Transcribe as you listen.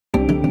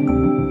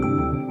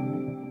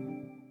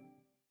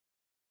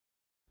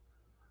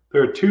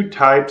There are two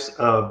types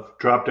of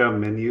drop-down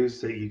menus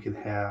that you can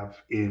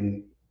have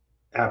in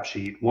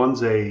AppSheet.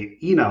 One's a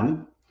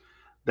enum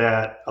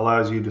that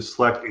allows you to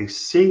select a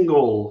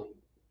single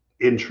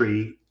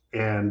entry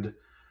and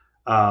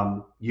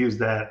use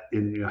that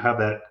and have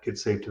that get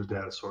saved to the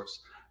data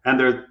source. And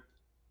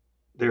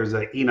there's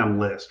an enum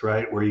list,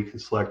 right, where you can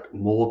select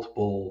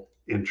multiple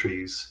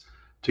entries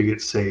to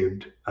get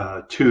saved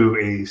to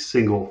a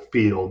single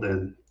field,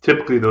 and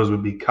typically those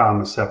would be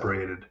comma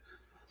separated.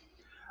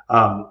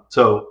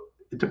 So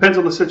it depends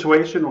on the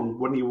situation on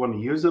when you want to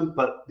use them,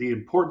 but the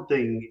important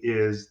thing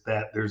is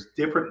that there's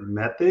different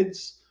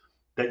methods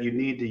that you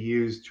need to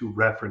use to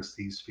reference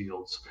these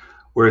fields.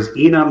 Whereas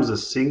enum's a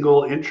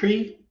single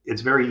entry,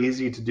 it's very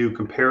easy to do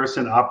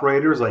comparison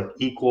operators like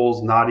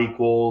equals, not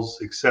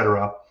equals,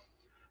 etc.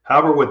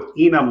 However, with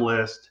enum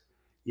list,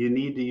 you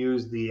need to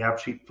use the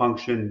AppSheet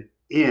function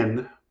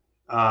in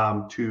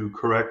to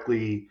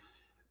correctly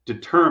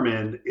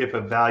determine if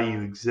a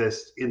value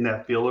exists in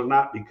that field or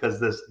not, because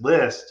this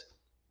list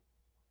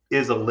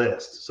is a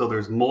list. So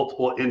there's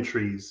multiple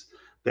entries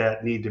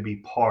that need to be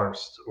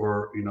parsed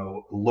or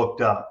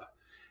looked up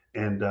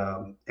and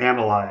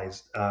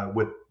analyzed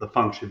with the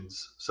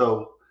functions.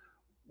 So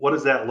what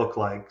does that look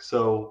like?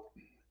 So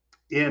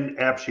in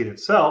AppSheet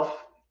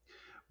itself,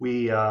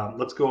 we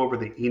let's go over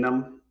the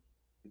enum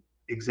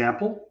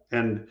example.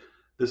 And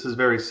this is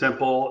very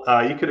simple.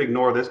 You could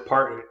ignore this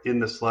part in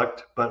the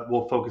select, but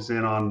we'll focus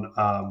in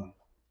on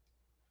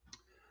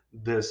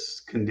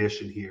this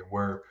condition here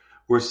where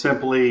we're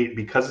simply,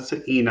 because it's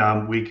an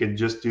enum, we could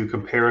just do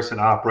comparison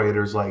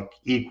operators like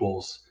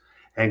equals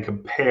and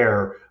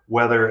compare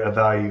whether a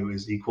value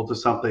is equal to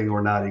something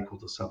or not equal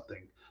to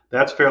something.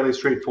 That's fairly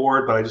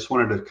straightforward, but I just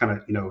wanted to kind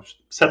of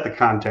set the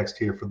context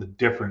here for the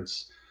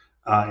difference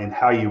in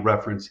how you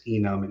reference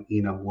enum and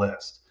enum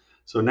list.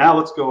 So now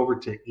let's go over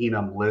to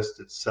enum list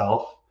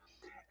itself,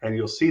 and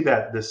you'll see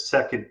that this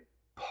second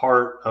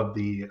part of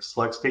the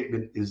select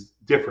statement is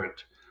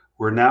different.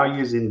 We're now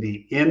using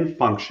the in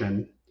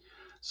function.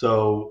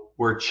 So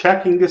we're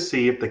checking to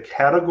see if the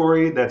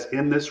category that's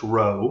in this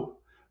row,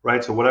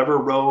 right? So whatever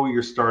row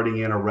you're starting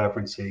in or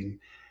referencing,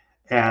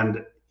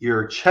 and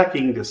you're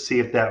checking to see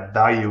if that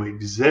value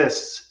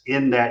exists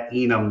in that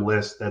enum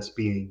list that's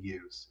being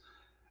used.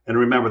 And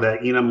remember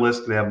that enum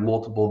list can have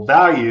multiple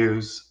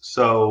values.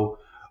 So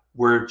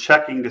we're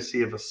checking to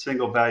see if a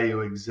single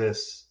value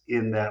exists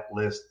in that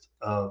list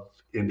of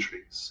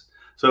entries.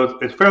 So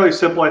it's fairly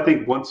simple, I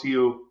think, once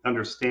you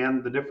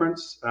understand the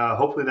difference.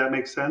 Hopefully that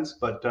makes sense.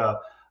 But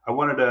I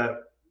wanted to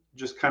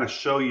just kind of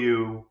show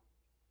you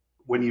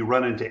when you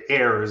run into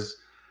errors,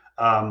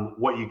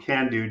 what you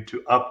can do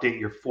to update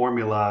your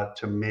formula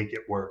to make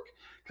it work.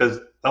 Because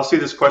I'll see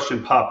this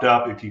question popped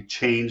up. If you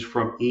change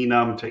from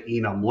enum to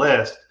enum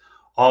list,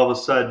 all of a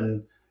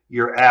sudden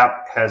your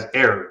app has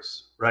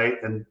errors, right?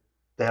 And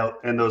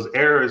those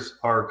errors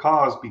are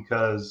caused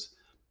because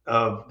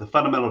of the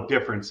fundamental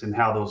difference in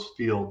how those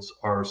fields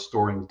are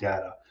storing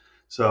data.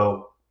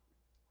 So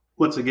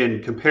once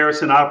again,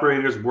 comparison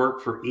operators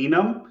work for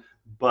enum,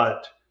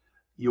 but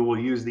you will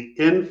use the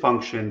in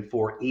function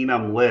for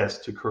enum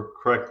list to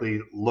correctly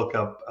look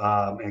up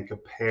and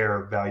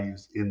compare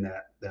values in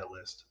that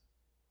list.